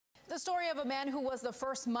The story of a man who was the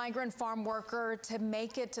first migrant farm worker to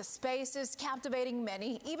make it to space is captivating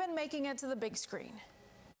many, even making it to the big screen.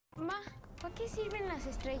 Ma, ¿para qué sirven las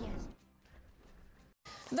estrellas?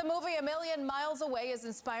 The movie A Million Miles Away is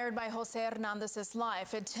inspired by Jose Hernandez's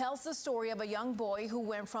life. It tells the story of a young boy who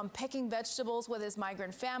went from picking vegetables with his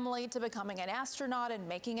migrant family to becoming an astronaut and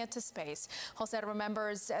making it to space. Jose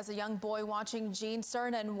remembers as a young boy watching Gene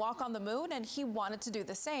Cernan walk on the moon, and he wanted to do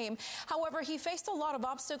the same. However, he faced a lot of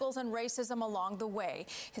obstacles and racism along the way.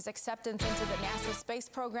 His acceptance into the NASA space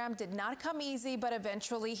program did not come easy, but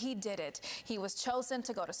eventually he did it. He was chosen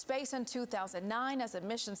to go to space in 2009 as a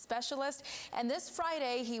mission specialist, and this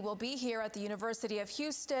Friday he will be here at the University of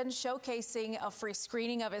Houston showcasing a free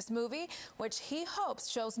screening of his movie, which he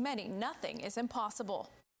hopes shows many nothing is impossible.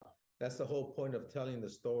 That's the whole point of telling the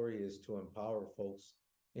story, is to empower folks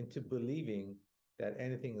into believing that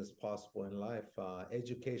anything is possible in life.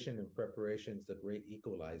 Education and preparation is the great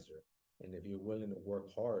equalizer. And if you're willing to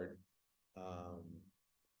work hard,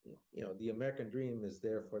 the American dream is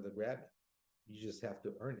there for the grabbing. You just have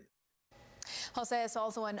to earn it. Jose is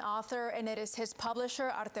also an author, and it is his publisher,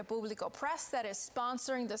 Arte Público Press, that is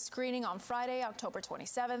sponsoring the screening on Friday, October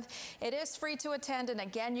 27th. It is free to attend, and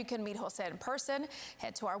again, you can meet Jose in person.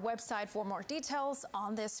 Head to our website for more details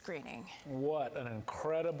on this screening. What an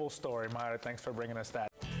incredible story, Myra. Thanks for bringing us that.